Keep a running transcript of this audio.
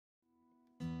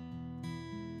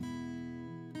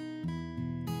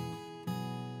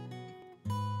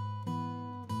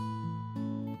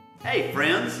Hey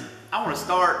friends, I want to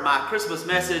start my Christmas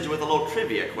message with a little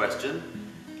trivia question.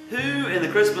 Who in the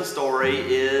Christmas story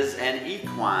is an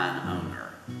equine owner?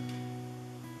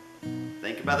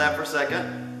 Think about that for a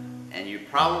second. And you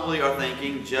probably are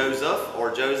thinking Joseph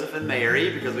or Joseph and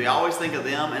Mary, because we always think of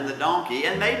them and the donkey,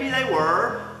 and maybe they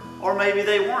were, or maybe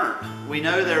they weren't. We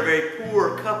know they're a very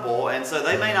poor couple, and so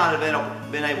they may not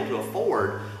have been able to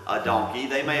afford a donkey.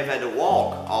 They may have had to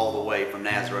walk all the way from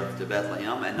Nazareth to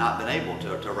Bethlehem and not been able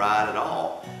to ride at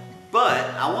all. But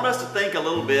I want us to think a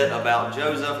little bit about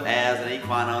Joseph as an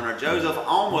equine owner, Joseph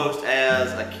almost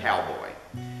as a cowboy.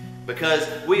 Because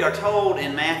we are told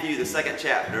in Matthew, the 2nd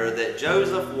chapter, that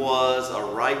Joseph was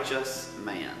a righteous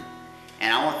man.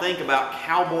 And I want to think about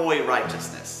cowboy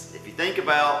righteousness. If you think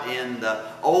about in the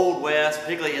Old West,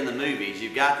 particularly in the movies,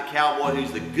 you've got the cowboy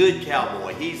who's the good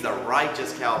cowboy. He's the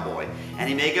righteous cowboy. And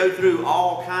he may go through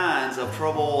all kinds of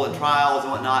trouble and trials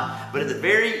and whatnot, but at the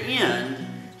very end,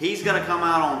 he's going to come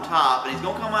out on top. And he's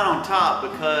going to come out on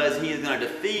top because he is going to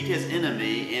defeat his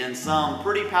enemy in some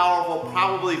pretty powerful,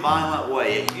 probably violent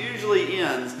way. It usually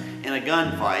ends in a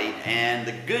gunfight, and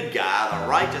the good guy, the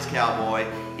righteous cowboy,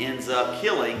 ends up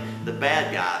killing the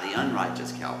bad guy, the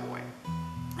unrighteous cowboy.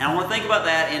 And I want to think about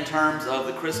that in terms of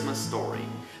the Christmas story.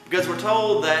 Because we're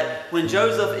told that when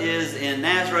Joseph is in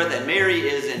Nazareth and Mary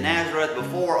is in Nazareth,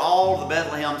 before all the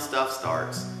Bethlehem stuff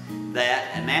starts,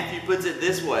 that, and Matthew puts it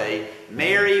this way,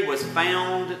 Mary was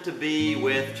found to be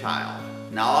with child.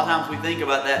 Now a lot of times we think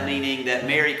about that meaning that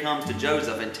Mary comes to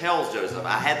Joseph and tells Joseph,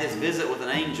 I had this visit with an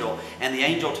angel, and the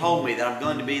angel told me that I'm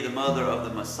going to be the mother of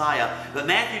the Messiah. But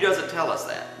Matthew doesn't tell us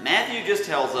that. Matthew just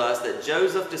tells us that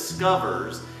Joseph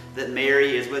discovers that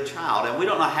Mary is with child, and we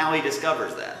don't know how he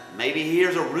discovers that. Maybe he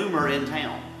hears a rumor in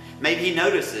town. Maybe he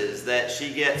notices that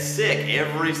she gets sick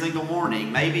every single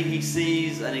morning. Maybe he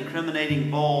sees an incriminating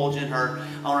bulge on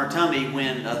her tummy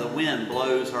when the wind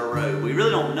blows her robe. We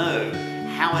really don't know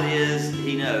how it is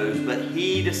he knows, but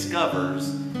he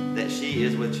discovers that she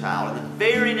is with child. And the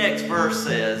very next verse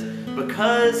says,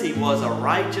 because he was a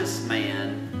righteous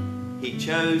man, he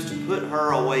chose to put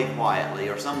her away quietly.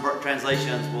 Or some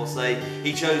translations will say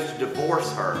he chose to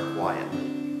divorce her quietly.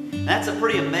 That's a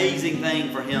pretty amazing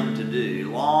thing for him to do.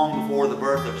 Long before the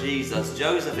birth of Jesus,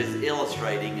 Joseph is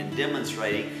illustrating and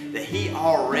demonstrating that he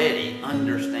already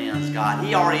understands God.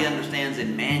 He already understands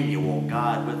Emmanuel,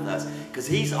 God with us, because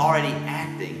he's already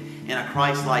acting in a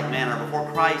Christ-like manner before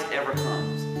Christ ever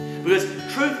comes. Because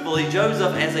truthfully,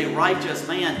 Joseph, as a righteous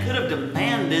man, could have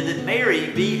demanded that Mary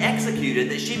be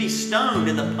executed, that she be stoned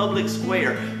in the public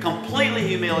square, completely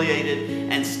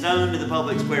humiliated and stoned in the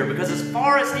public square. Because as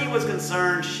far as he was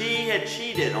concerned, she had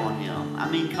cheated on him. I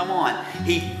mean, come on.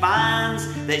 He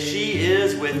finds that she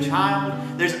is with child.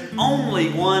 There's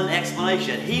only one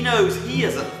explanation. He knows he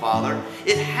isn't the father.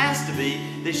 It has to be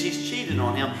that she's cheated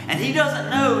on him. And he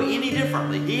doesn't know any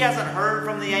differently. He hasn't heard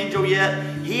from the angel yet.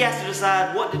 He has to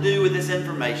decide what to do with this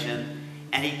information.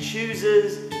 And he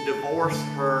chooses to divorce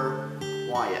her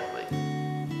quietly.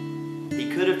 He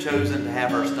could have chosen to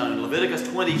have her stoned. Leviticus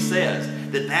 20 says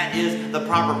that that is the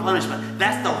proper punishment.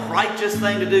 That's the righteous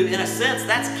thing to do. In a sense,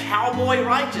 that's cowboy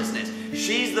righteousness.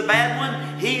 She's the bad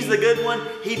one. He's the good one.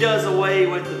 He does away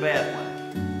with the bad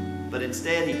one. But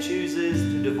instead, he chooses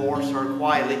to divorce her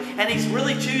quietly. And he's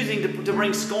really choosing to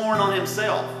bring scorn on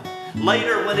himself.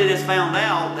 Later, when it is found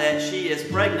out that she is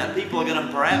pregnant, people are going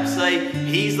to perhaps say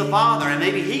he's the father and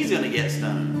maybe he's going to get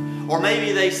stoned. Or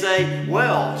maybe they say,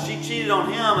 well, she cheated on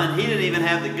him and he didn't even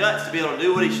have the guts to be able to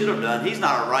do what he should have done. He's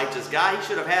not a righteous guy. He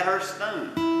should have had her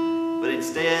stoned. But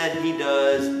instead, he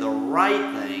does the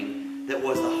right thing that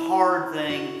was the hard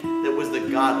thing, that was the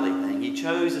godly thing. He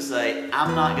chose to say,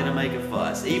 I'm not going to make a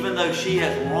fuss. Even though she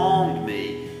has wronged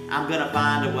me, I'm going to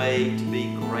find a way to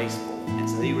be graceful. And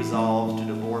so he resolves to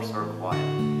divorce her quietly.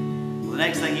 Well, the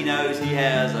next thing he knows, he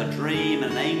has a dream,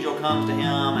 and an angel comes to him,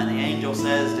 and the angel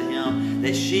says to him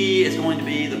that she is going to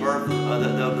be the birth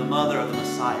of the mother of the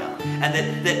Messiah, and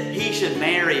that he should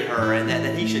marry her, and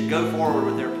that he should go forward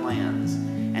with their plans.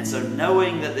 And so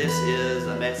knowing that this is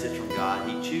a message from God,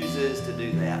 he chooses to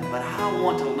do that. But I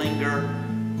want to linger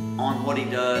on what he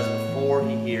does before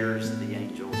he hears the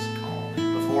angel's call,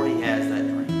 before he has that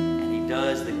dream. And he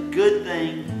does the good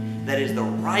thing, that is the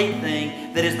right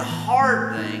thing, that is the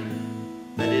hard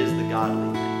thing, that is the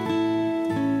godly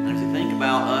thing. And as we think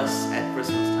about us at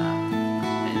Christmas time,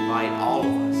 I invite all of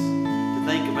us to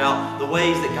think about the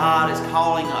ways that God is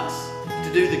calling us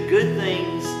to do the good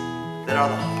things that are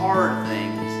the hard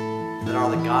things, that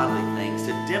are the godly things,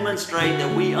 to demonstrate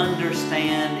that we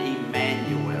understand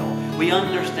Emmanuel. We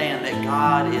understand that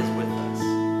God is with us.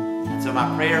 And so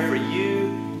my prayer for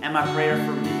you and my prayer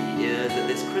for me is that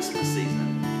this Christmas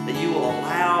season, that you will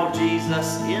allow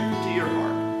Jesus into your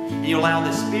heart. And you allow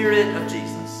the Spirit of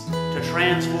Jesus to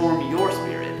transform your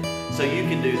spirit so you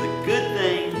can do the good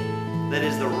thing that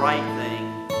is the right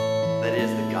thing, that is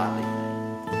the godly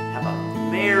thing. Have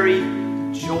a merry,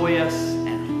 joyous,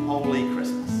 and holy Christmas.